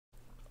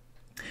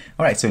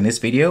All right, so in this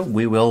video,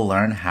 we will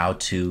learn how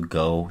to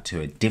go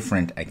to a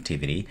different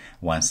activity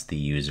once the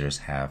users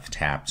have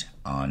tapped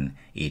on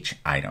each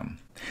item.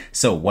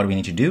 So what do we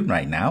need to do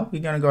right now?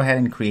 We're going to go ahead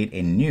and create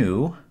a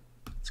new,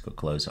 let's go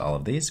close all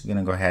of these. We're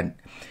going to go ahead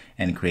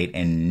and create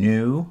a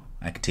new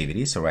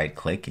activity. So right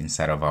click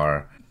inside of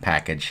our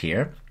package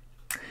here.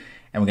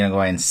 And we're going to go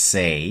ahead and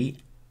say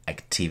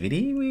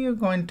activity. We are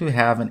going to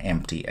have an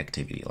empty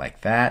activity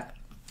like that.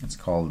 Let's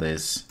call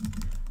this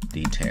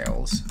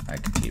details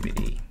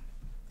activity.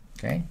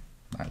 Okay,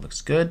 that looks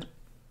good.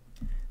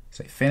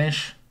 Say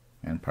finish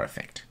and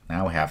perfect.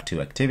 Now we have two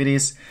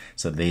activities.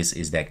 So this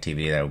is the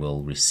activity that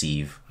will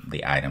receive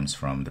the items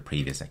from the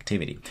previous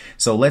activity.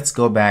 So let's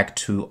go back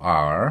to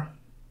our,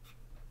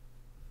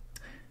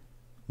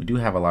 we do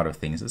have a lot of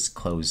things. Let's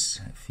close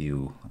a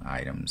few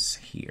items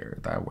here.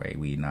 That way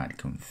we're not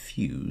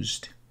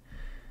confused.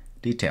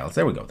 Details,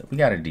 there we go. We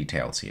got our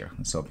details here.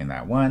 Let's open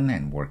that one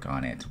and work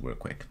on it real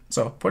quick.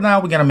 So for now,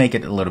 we're gonna make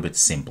it a little bit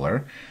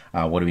simpler.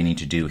 What do we need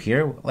to do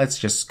here? Let's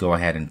just go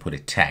ahead and put a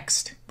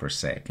text per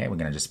se. Okay, we're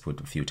gonna just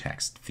put a few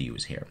text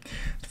views here.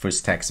 The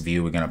first text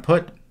view we're gonna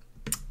put,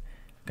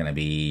 gonna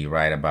be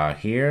right about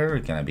here.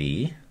 It's gonna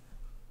be,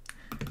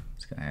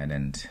 let's go ahead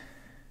and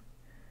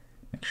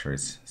make sure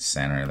it's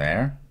center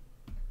there.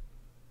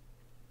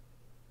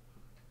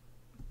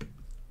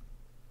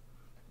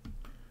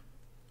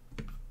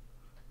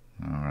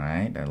 All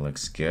right, that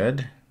looks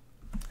good.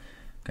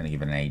 Gonna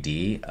give it an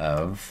ID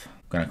of,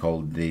 gonna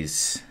call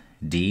this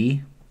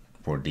D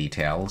for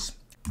details,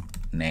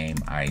 name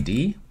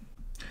ID.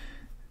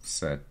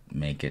 So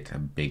make it a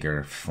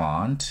bigger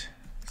font,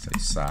 say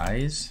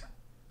size,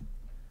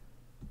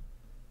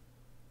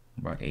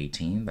 about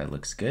 18, that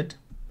looks good,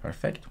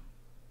 perfect.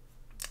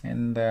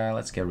 And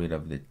let's get rid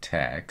of the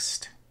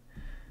text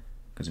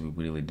because we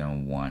really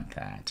don't want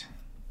that.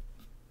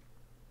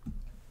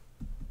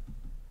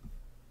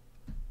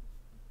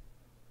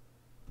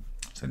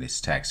 So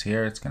this text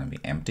here, it's going to be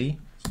empty.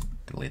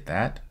 Delete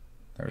that.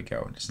 There we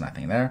go. There's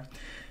nothing there. I'm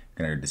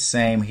going to do the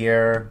same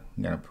here.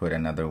 I'm going to put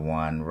another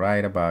one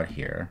right about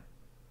here.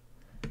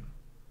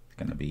 It's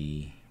going to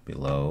be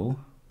below.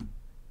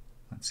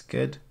 That's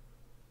good.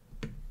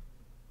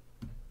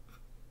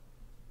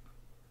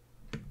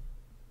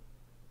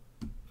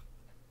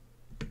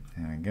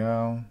 There we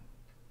go.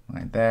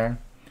 Right there.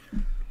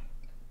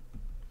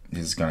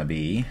 This is going to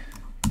be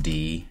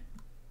the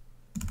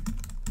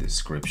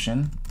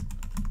description.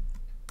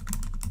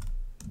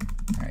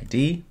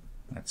 ID,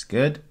 that's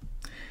good.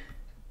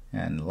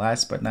 And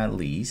last but not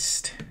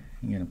least,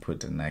 I'm gonna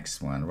put the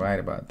next one right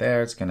about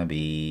there. It's gonna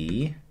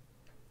be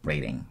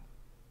rating.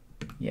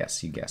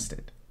 Yes, you guessed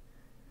it.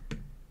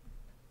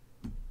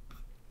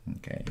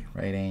 Okay,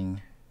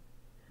 rating,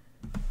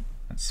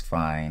 that's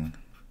fine.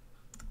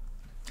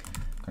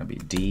 Gonna be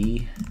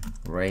D,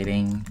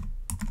 rating,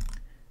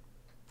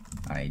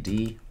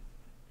 ID,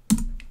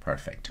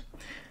 perfect.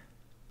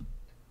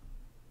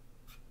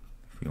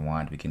 If we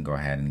want, we can go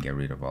ahead and get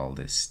rid of all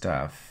this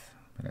stuff,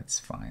 but that's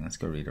fine. Let's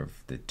get rid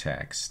of the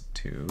text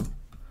too.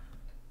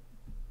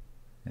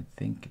 I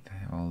think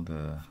all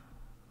the,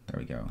 there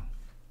we go.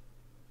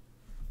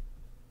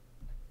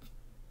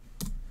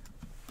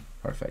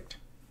 Perfect.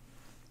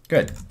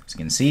 Good. As you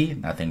can see,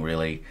 nothing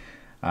really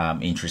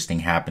interesting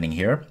happening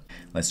here.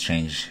 Let's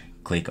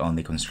click on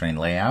the constraint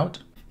layout,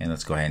 and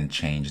let's go ahead and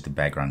change the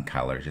background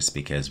color just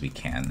because we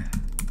can,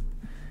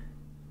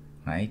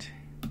 right?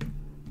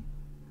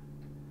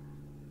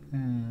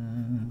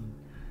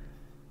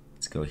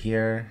 Let's go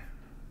here.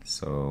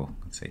 So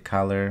let's say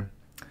color.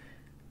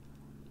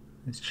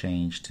 Let's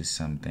change to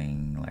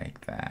something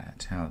like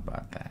that. How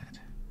about that?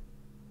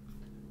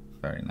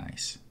 Very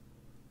nice.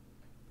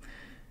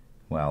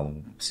 Well,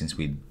 since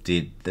we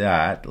did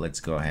that,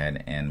 let's go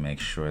ahead and make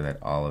sure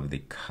that all of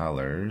the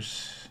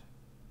colors,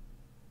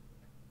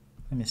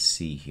 let me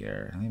see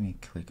here. Let me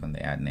click on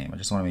the add name. I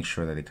just want to make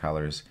sure that the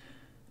colors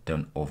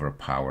don't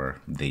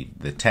overpower the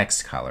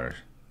text color.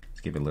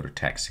 Give it a little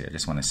text here. I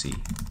just want to see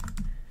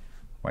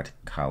what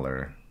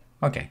color.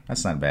 Okay,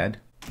 that's not bad.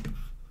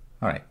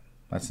 All right,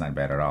 that's not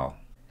bad at all.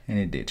 And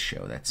it did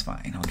show, that's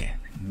fine. Okay,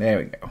 there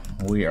we go.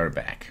 We are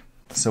back.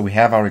 So we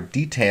have our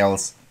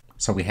details.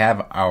 So we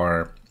have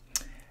our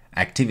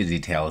activity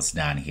details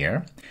down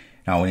here.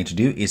 Now what we need to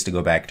do is to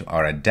go back to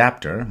our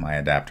adapter, my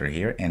adapter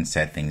here, and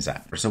set things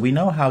up. So we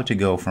know how to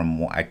go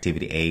from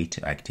activity A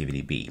to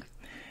activity B.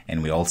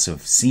 And we also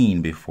have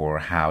seen before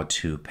how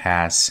to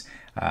pass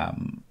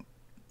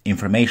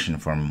information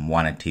from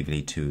one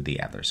activity to the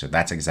other. So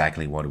that's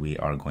exactly what we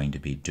are going to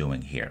be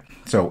doing here.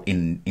 So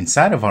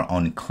inside of our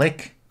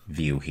onClick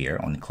view here,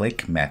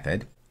 onClick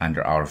method,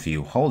 under our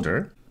view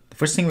holder, the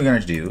first thing we're going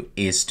to do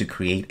is to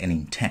create an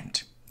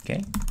intent.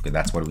 Okay, because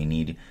that's what we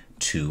need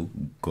to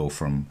go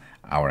from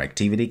our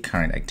activity,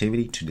 current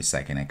activity, to the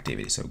second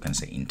activity. So we're going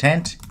to say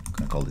intent. I'm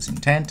going to call this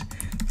intent.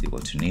 Equal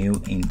to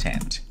new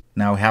intent.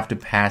 Now we have to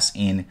pass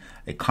in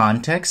a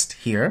context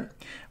here,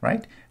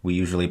 right? We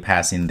usually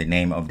pass in the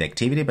name of the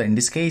activity, but in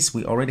this case,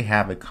 we already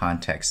have a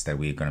context that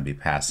we're going to be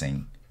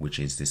passing, which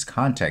is this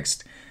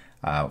context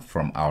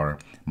from our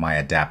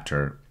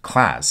myAdapter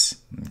class.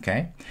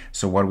 Okay,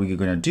 so what we're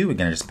going to do, we're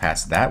going to just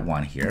pass that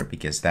one here,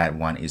 because that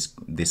one is,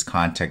 this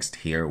context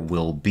here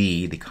will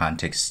be the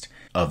context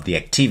of the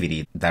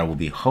activity that will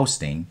be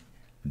hosting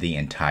this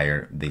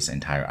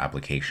entire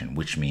application,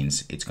 which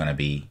means it's going to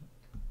be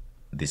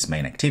this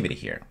main activity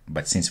here.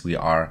 But since we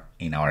are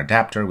in our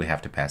adapter, we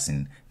have to pass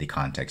in the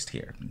context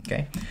here.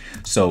 Okay,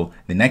 so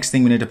the next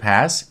thing we need to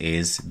pass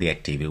is the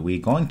activity we're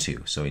going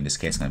to. So in this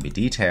case, it's going to be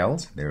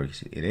details. There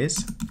it is,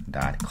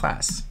 dot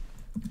class.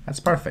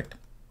 That's perfect.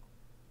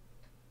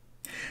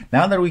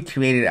 Now that we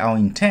created our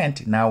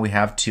intent, now we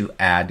have to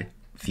add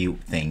few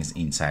things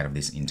inside of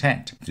this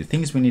intent. The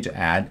things we need to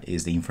add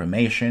is the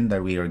information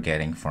that we are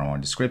getting from our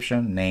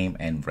description, name,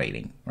 and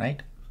rating,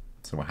 right?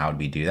 So how do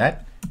we do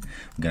that?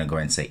 I'm going to go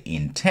ahead and say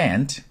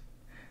intent.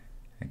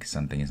 Like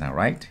something is not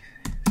right.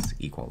 It's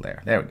equal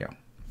there. There we go.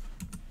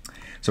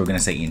 So we're going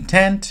to say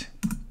intent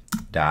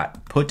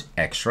dot put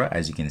extra,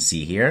 as you can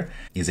see here,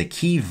 is a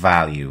key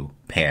value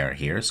pair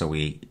here. So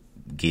we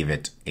give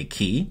it a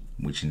key,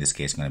 which in this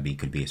case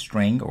could be a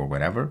string or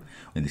whatever.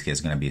 In this case,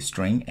 it's going to be a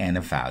string, and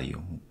a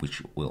value,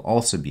 which will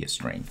also be a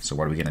string. So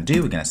what are we going to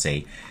do? We're going to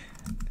say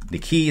the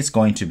key is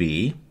going to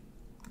be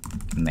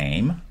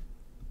name,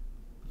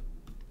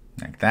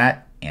 like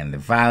that, and the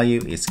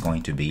value is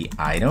going to be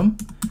item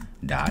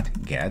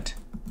dot get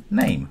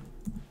name,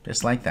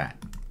 just like that.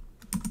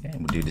 Okay,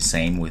 we'll do the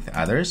same with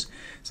others.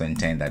 So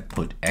intent that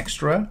put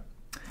extra,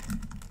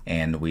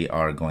 and we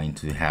are going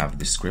to have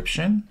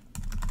description.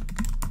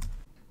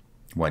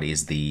 What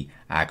is the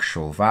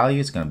actual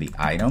value? It's going to be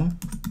item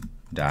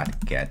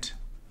dot get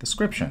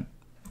description.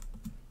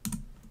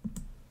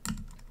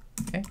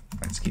 Okay,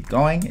 let's keep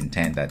going.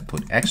 Intent that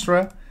put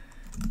extra.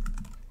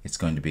 It's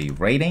going to be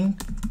rating,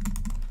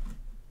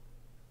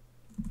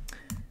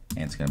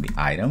 and it's going to be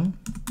item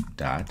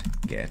dot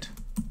get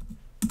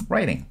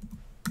rating.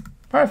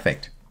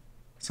 Perfect.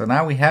 So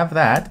now we have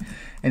that,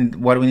 and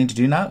what we need to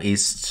do now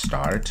is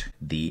start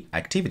the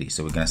activity.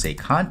 So we're going to say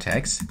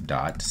context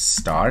dot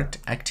start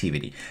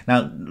activity.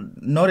 Now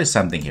notice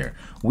something here.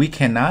 We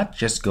cannot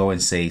just go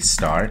and say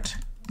start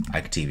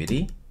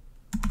activity,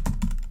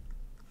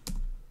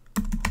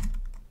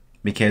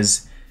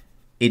 because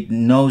it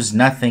knows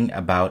nothing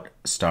about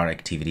start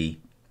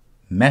activity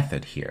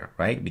method here,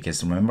 right?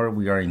 Because remember,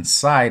 we are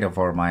inside of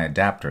our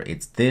myAdapter.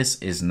 This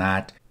is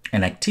not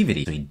an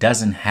activity, so it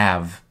doesn't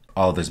have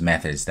all those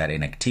methods that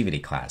an activity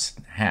class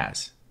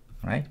has,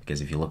 right?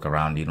 Because if you look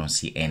around, you don't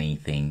see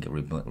anything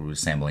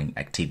resembling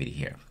activity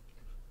here.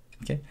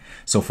 Okay,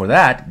 so for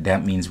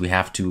that means we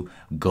have to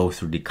go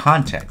through the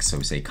context. So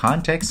we say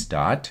context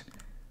dot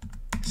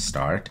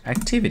start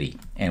activity,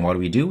 and what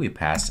do? We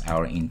pass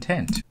our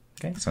intent.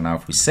 Okay, so now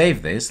if we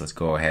save this, let's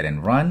go ahead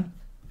and run.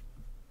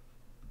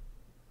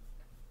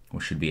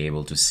 We should be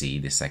able to see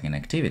the second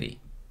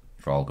activity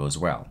if all goes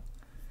well.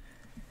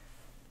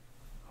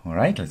 All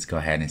right, let's go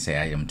ahead and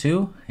say item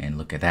 2, and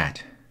look at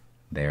that.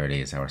 There it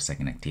is, our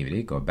second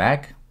activity. Go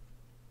back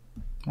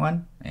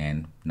one,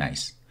 and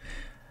nice.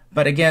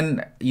 But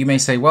again, you may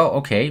say, well,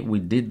 okay, we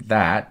did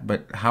that,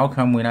 but how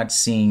come we're not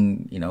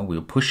seeing, we're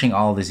pushing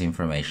all this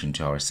information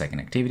to our second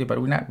activity, but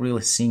we're not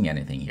really seeing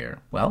anything here?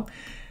 Well,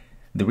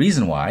 the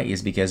reason why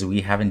is because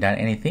we haven't done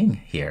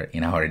anything here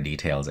in our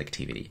details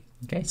activity.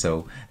 Okay,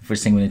 so the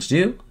first thing we need to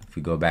do, if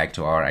we go back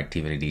to our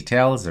activity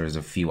details, there's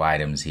a few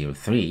items here,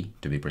 3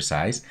 to be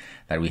precise,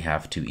 that we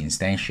have to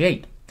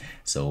instantiate.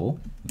 So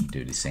we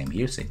do the same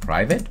here, say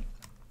private.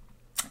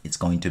 It's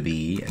going to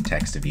be a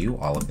text view.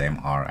 All of them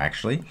are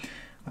actually.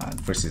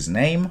 First is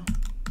name,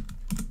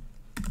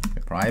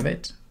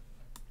 private.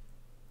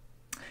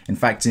 In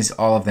fact, since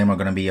all of them are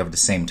going to be of the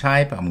same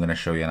type, I'm going to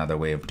show you another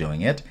way of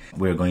doing it.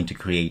 We're going to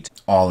create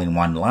all in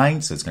one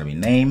line. So it's going to be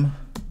name,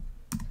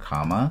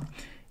 comma,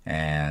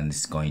 and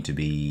it's going to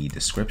be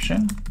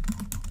description,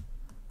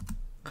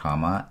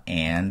 comma,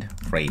 and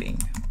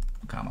rating,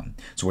 comma.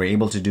 So we're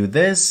able to do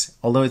this,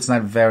 although it's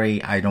not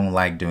very, I don't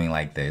like doing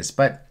like this,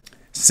 but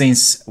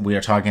since we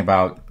are talking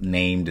about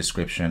name,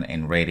 description,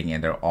 and rating,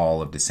 and they're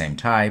all of the same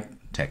type,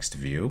 text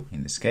view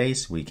in this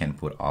case, we can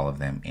put all of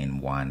them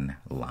in one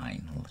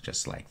line,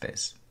 just like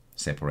this,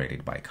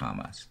 separated by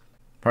commas.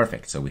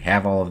 Perfect, so we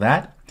have all of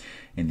that,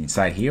 and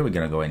inside here, we're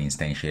gonna go and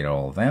instantiate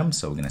all of them.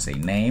 So we're gonna say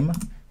name,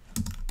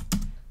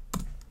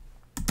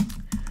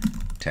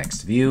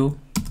 text view,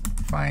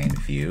 find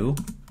view,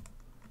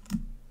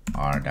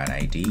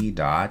 r.id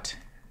dot,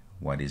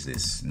 what is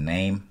this,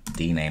 name,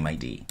 dname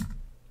ID.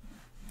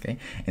 Okay,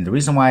 and the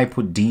reason why I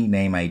put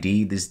dname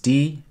ID, this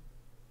D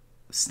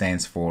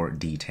stands for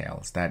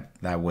details.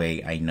 That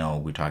way I know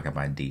we're talking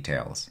about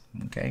details.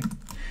 Okay,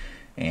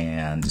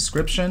 and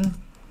description,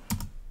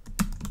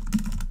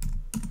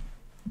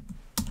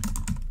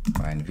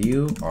 find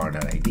view,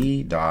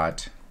 r.id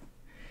dot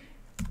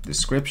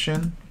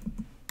description,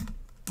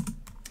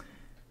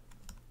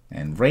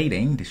 and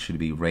rating, this should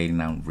be rating,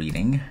 not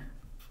reading.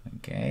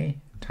 Okay,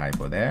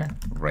 typo there,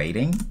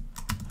 rating.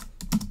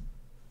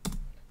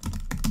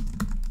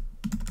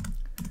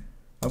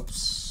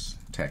 Oops,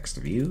 text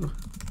view.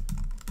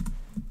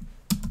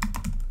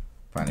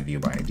 Find a view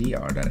by ID,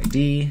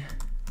 r.id,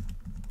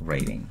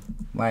 rating,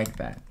 like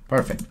that.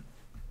 Perfect.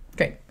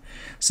 Okay.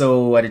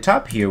 So at the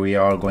top here, we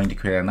are going to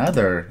create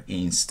another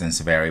instance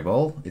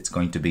variable. It's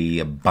going to be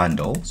a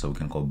bundle. So we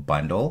can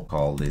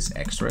call this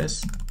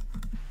extras.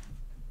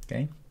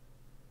 Okay.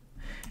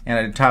 And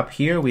at the top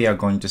here, we are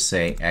going to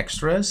say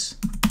extras.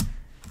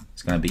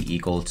 It's going to be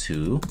equal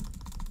to,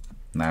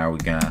 now we're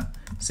going to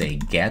say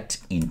get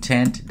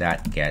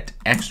intent.get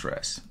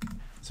extras.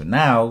 So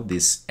now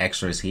this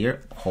extras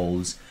here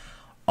holds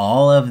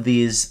all of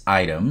these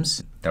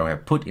items that we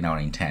have put in our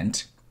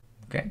intent.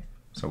 Okay.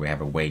 So we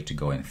have a way to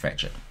go and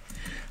fetch it.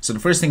 So the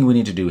first thing we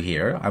need to do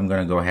here, I'm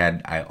going to go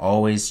ahead, I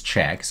always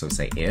check. So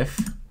say if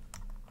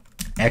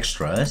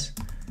extras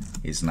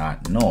is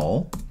not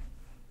null.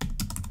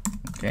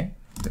 Okay.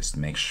 Just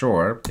to make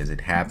sure, because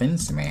it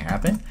happens, it may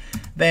happen,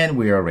 then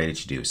we are ready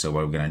to do. So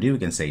what we're going to do, we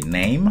can say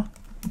name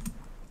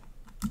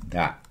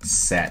dot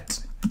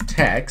set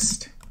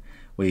text.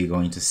 We're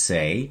going to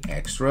say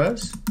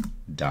extras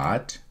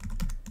dot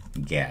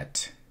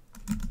get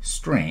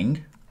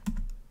string.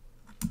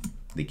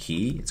 The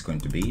key, it's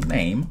going to be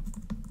name.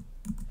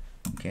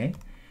 Okay.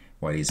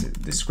 What is it?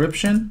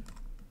 Description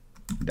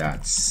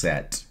dot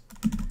set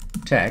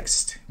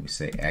text. We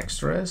say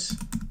extras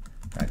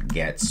dot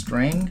get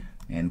string.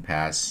 And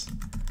pass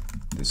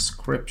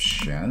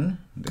description,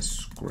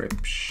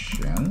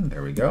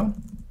 there we go.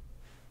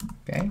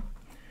 Okay.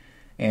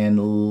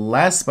 And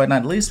last but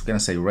not least, we're going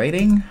to say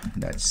rating,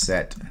 that's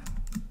set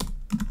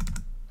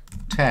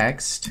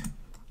text.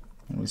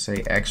 And we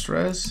say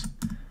extras,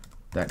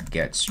 that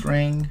get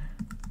string,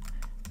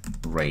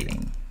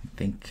 rating. I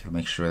think,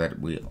 make sure that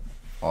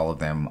all of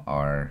them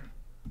are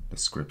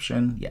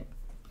description. Yep,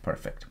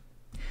 perfect.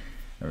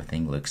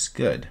 Everything looks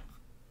good.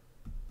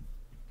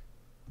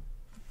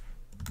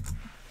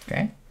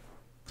 Okay,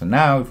 so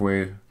now if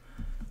we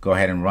go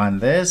ahead and run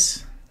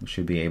this, we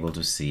should be able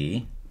to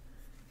see.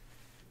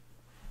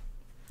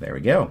 There we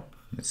go.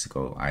 Let's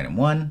go item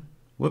 1.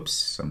 Whoops,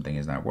 something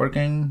is not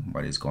working.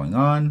 What is going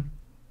on?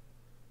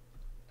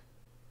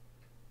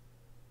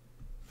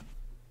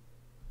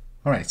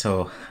 All right,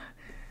 so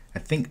I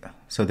think,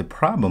 so the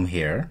problem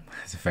here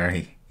is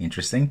very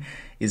interesting,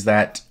 is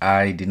that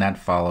I did not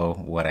follow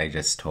what I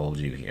just told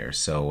you here.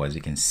 So as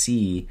you can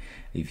see,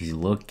 if you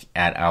look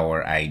at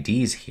our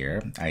IDs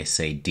here, I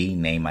say D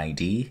name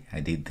ID. I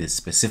did this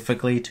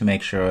specifically to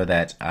make sure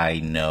that I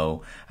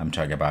know I'm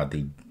talking about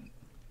the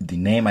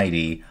name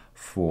ID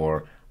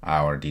for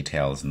our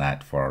details,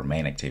 not for our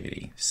main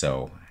activity.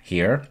 So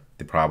here,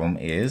 the problem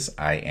is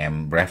I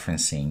am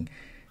referencing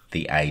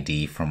the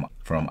ID from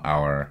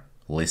our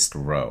list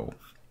row.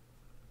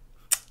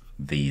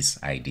 These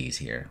IDs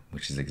here,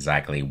 which is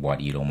exactly what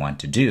you don't want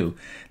to do.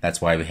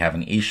 That's why we're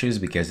having issues,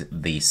 because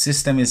the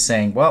system is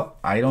saying, well,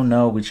 I don't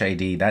know which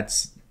ID,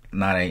 that's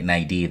not an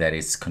ID that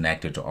is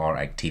connected to our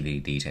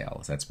activity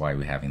details. That's why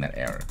we're having that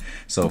error.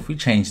 So if we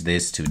change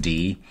this to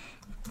D,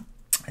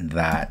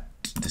 that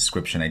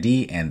description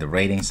ID, and the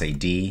rating say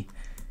D,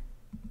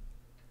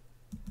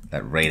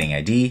 that rating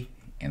ID,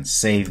 and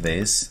save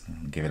this,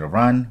 give it a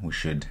run, we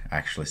should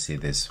actually see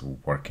this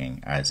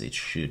working as it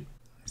should.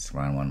 Let's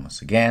run one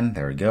once again.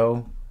 There we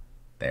go.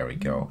 There we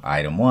go.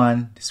 Item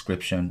 1,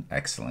 description,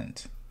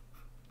 excellent.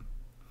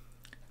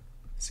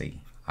 See,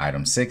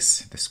 item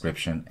 6,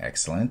 description,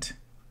 excellent.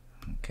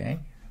 Okay,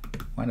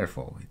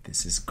 wonderful.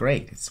 This is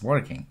great. It's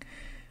working.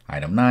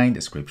 Item 9,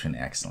 description,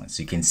 excellent.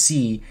 So you can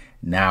see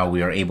now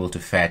we are able to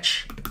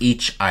fetch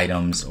each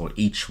item's or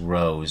each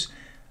row's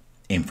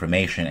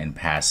information and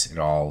pass it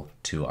all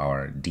to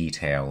our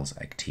details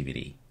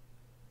activity.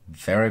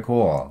 Very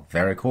cool,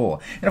 very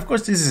cool. And of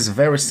course, this is a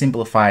very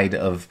simplified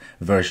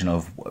version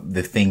of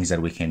the things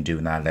that we can do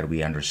now that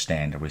we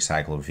understand the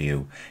recycler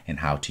view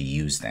and how to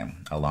use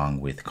them along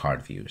with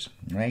card views,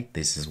 right?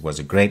 This was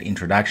a great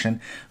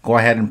introduction. Go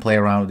ahead and play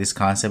around with this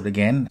concept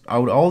again. I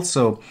would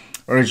also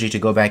urge you to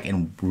go back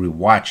and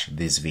rewatch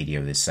this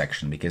video, this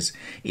section, because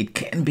it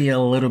can be a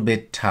little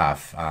bit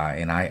tough.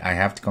 And I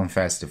have to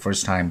confess, the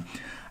first time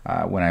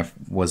when I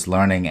was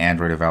learning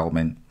Android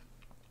development,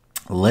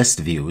 list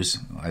views,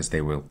 as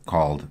they were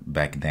called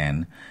back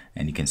then,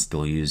 and you can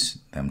still use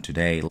them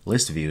today,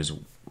 list views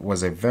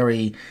was a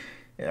very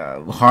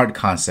hard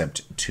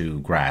concept to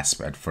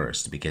grasp at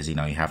first, because you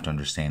have to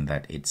understand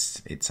that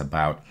it's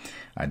about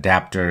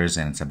adapters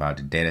and it's about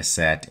the data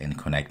set and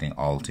connecting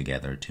all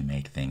together to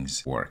make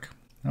things work.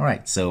 All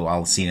right, so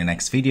I'll see you in the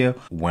next video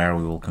where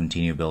we will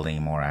continue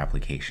building more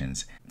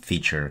applications,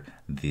 feature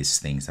these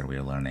things that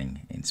we're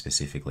learning, and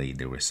specifically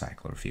the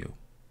recycler view.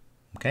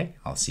 Okay,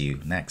 I'll see you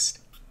next.